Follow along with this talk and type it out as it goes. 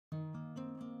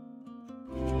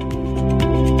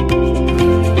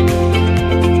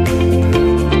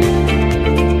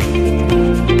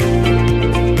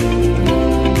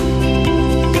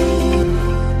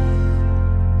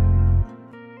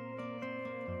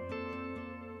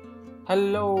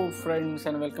Hello friends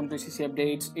and welcome to ACCA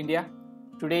Updates India.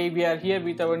 Today we are here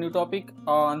with our new topic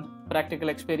on practical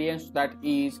experience, that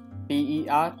is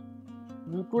PER.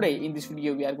 Today in this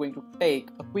video we are going to take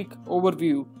a quick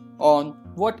overview on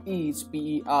what is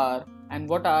PER and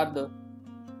what are the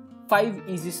 5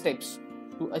 easy steps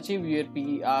to achieve your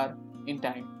PER in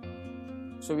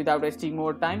time. So without wasting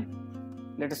more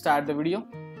time, let us start the video.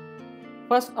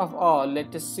 First of all,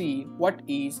 let us see what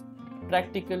is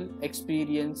practical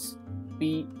experience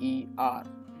PER.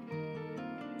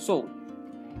 So,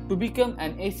 to become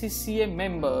an ACCA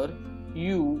member,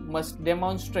 you must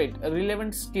demonstrate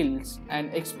relevant skills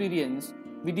and experience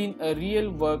within a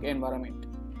real work environment.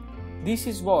 This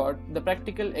is what the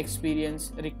practical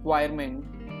experience requirement,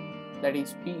 that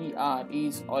is PER,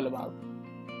 is all about.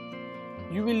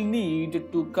 You will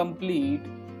need to complete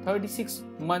 36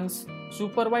 months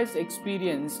supervised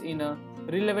experience in a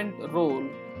relevant role,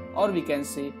 or we can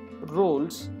say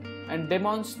roles, and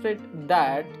demonstrate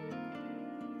that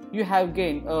you have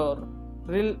gained a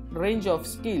range of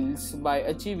skills by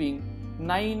achieving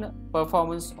 9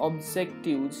 performance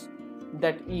objectives,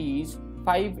 that is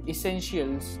 5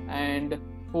 essentials and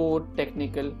 4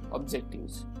 technical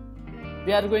objectives.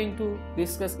 We are going to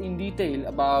discuss in detail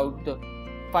about the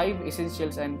 5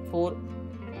 essentials and 4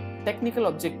 technical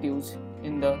objectives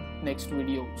in the next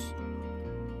videos.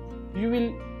 You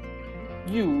will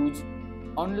use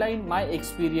online My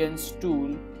Experience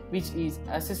tool, which is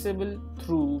accessible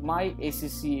through My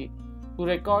ACCA, to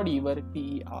record your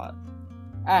PER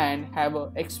and have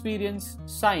an experience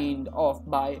signed off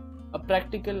by a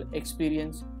practical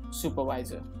experience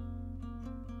supervisor.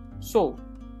 So,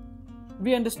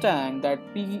 we understand that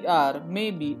PER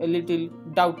may be a little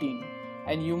doubting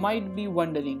and you might be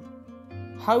wondering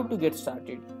how to get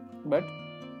started, but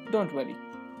don't worry.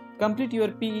 Complete your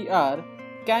PER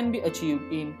can be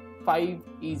achieved in 5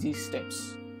 easy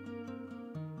steps.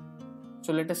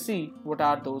 So let us see what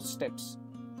are those steps.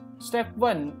 Step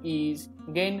 1 is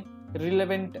gain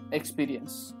relevant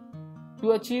experience.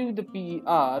 To achieve the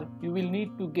PER, you will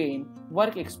need to gain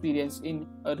work experience in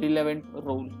a relevant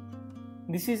role.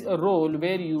 This is a role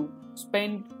where you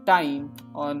spend time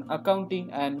on accounting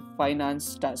and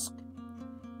finance tasks.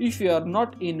 If you are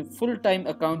not in full-time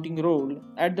accounting role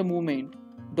at the moment,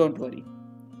 don't worry.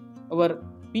 Our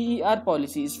PER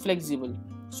policy is flexible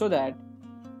so that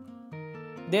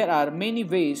there are many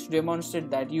ways to demonstrate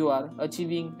that you are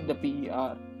achieving the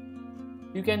PER.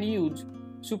 You can use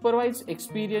supervised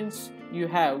experience you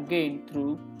have gained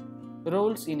through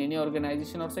roles in any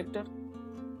organization or sector,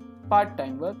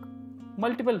 part-time work,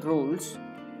 multiple roles.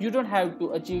 You don't have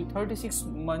to achieve 36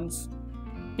 months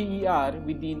PER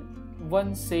within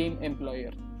one same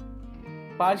employer.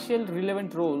 Partial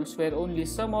relevant roles where only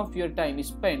some of your time is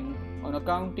spent on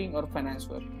accounting or finance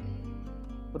work.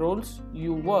 Roles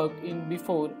you worked in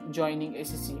before joining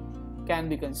ACCA can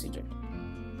be considered,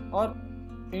 or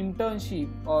internship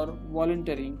or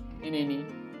volunteering in any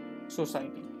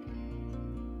society.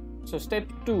 So step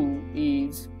 2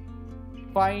 is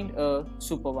find a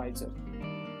supervisor.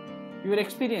 Your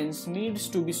experience needs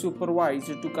to be supervised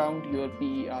to count your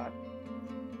PER.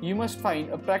 You must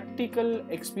find a practical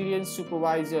experience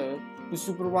supervisor to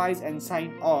supervise and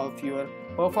sign off your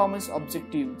performance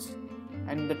objectives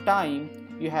and the time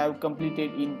you have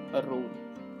completed in a role.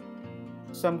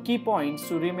 Some key points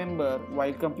to remember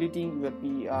while completing your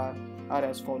PER are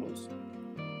as follows.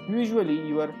 Usually,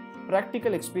 your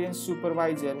practical experience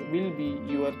supervisor will be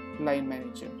your line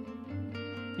manager.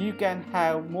 You can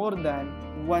have more than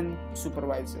one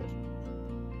supervisor.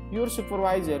 Your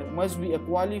supervisor must be a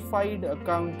qualified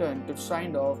accountant to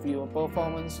sign off your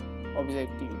performance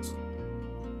objectives.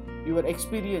 Your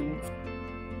experience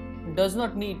does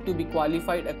not need to be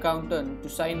qualified accountant to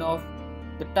sign off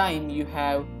the time you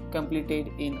have completed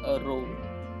in a role.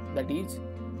 That is,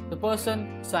 the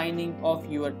person signing off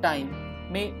your time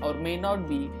may or may not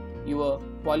be your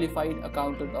qualified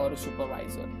accountant or a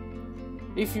supervisor.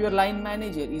 If your line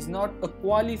manager is not a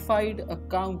qualified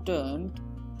accountant,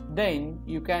 then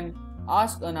you can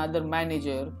ask another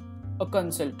manager, a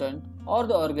consultant, or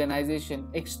the organization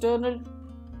external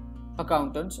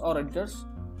accountants or auditors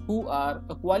who are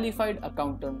a qualified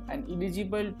accountant and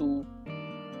eligible to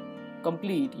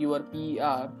complete your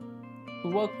PER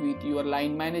to work with your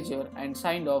line manager and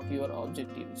sign off your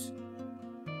objectives.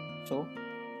 So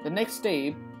the next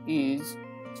step is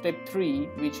step 3,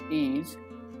 which is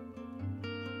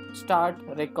start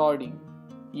recording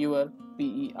your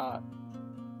PER.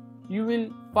 You will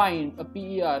find a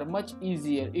PER much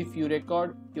easier if you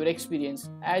record your experience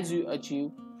as you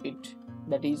achieve it,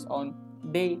 that is on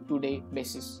day-to-day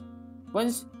basis.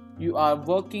 Once you are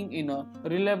working in a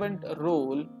relevant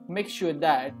role, make sure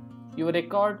that you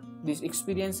record this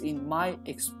experience in My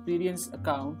Experience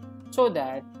account so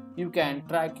that you can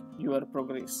track your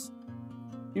progress.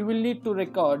 You will need to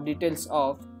record details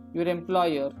of your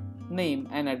employer, name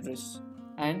and address,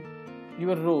 and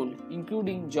your role,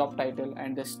 including job title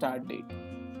and the start date.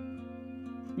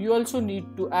 You also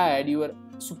need to add your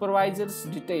supervisor's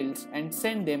details and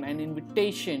send them an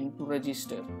invitation to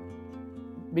register,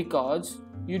 because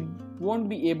you won't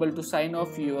be able to sign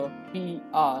off your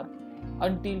PER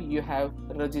until you have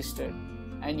registered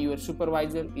and your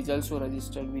supervisor is also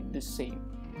registered with the same.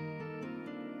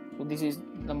 So this is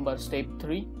step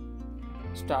 3,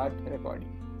 start recording.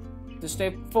 The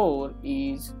step 4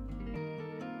 is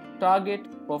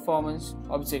target performance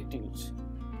objectives.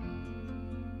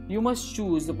 You must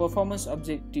choose the performance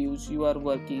objectives you are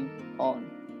working on.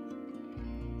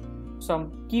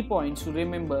 Some key points to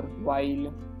remember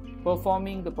while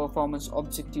performing the performance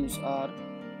objectives are: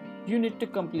 you need to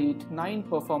complete 9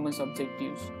 performance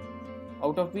objectives,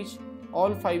 out of which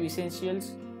all 5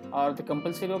 essentials are the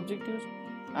compulsory objectives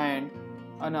and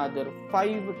another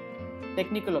 5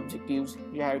 technical objectives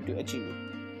you have to achieve.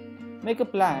 Make a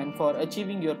plan for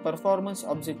achieving your performance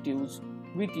objectives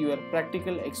with your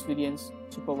practical experience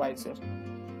supervisor.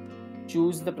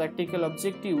 Choose the practical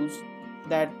objectives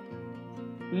that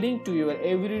link to your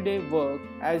everyday work,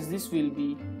 as this will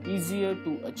be easier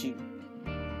to achieve.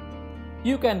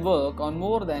 You can work on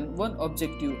more than one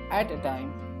objective at a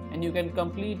time, and you can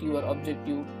complete your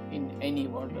objective in any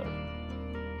order.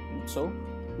 So,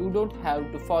 you don't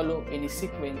have to follow any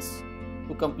sequence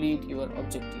to complete your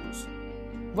objectives.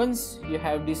 Once you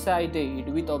have decided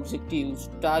with objectives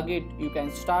target, you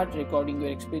can start recording your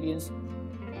experience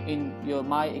in your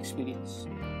My Experience.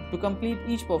 To complete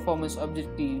each performance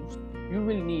objective, you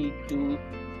will need to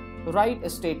write a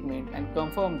statement and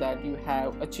confirm that you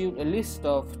have achieved a list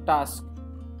of tasks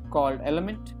called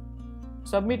element.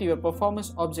 Submit your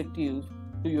performance objectives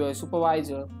to your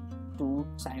supervisor to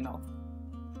sign off.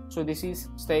 So this is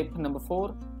step number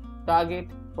 4, target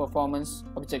performance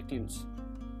objectives.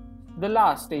 The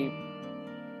last step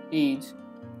is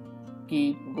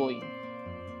keep going.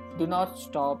 Do not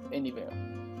stop anywhere.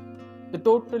 The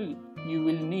total you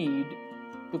will need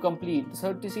to complete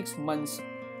 36 months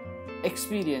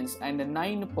experience and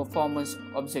 9 performance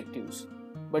objectives,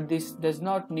 but this does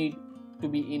not need to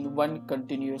be in one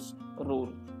continuous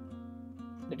role.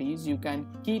 That is, you can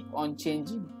keep on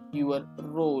changing your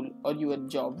role or your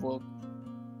job work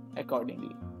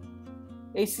accordingly.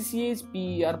 ACCA's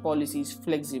PER policy is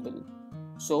flexible,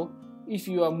 so if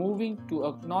you are moving to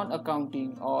a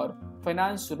non-accounting or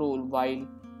finance role while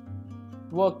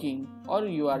working, or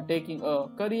you are taking a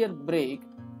career break,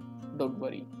 don't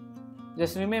worry.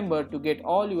 Just remember to get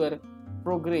all your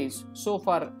progress so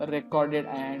far recorded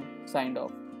and signed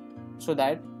off, so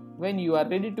that when you are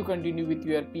ready to continue with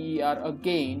your PER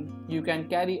again, you can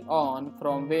carry on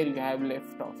from where you have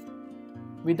left off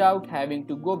without having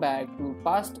to go back to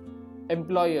past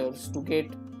employers to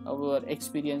get our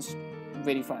experience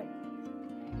verified.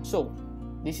 So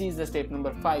this is the step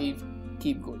number 5,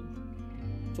 keep going.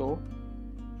 So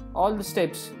all the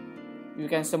steps you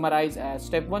can summarize as: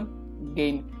 step 1,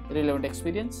 gain relevant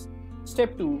experience;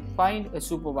 step 2, find a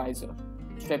supervisor;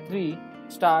 step 3,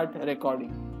 start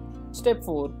recording; step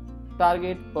 4,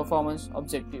 target performance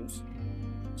objectives;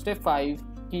 step 5,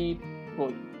 keep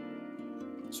going.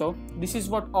 So this is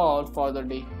what all for the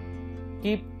day.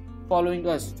 Keep following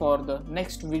us for the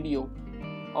next video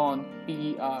on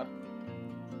PER,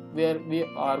 where we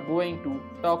are going to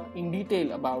talk in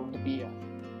detail about the PER.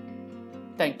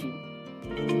 Thank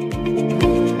you.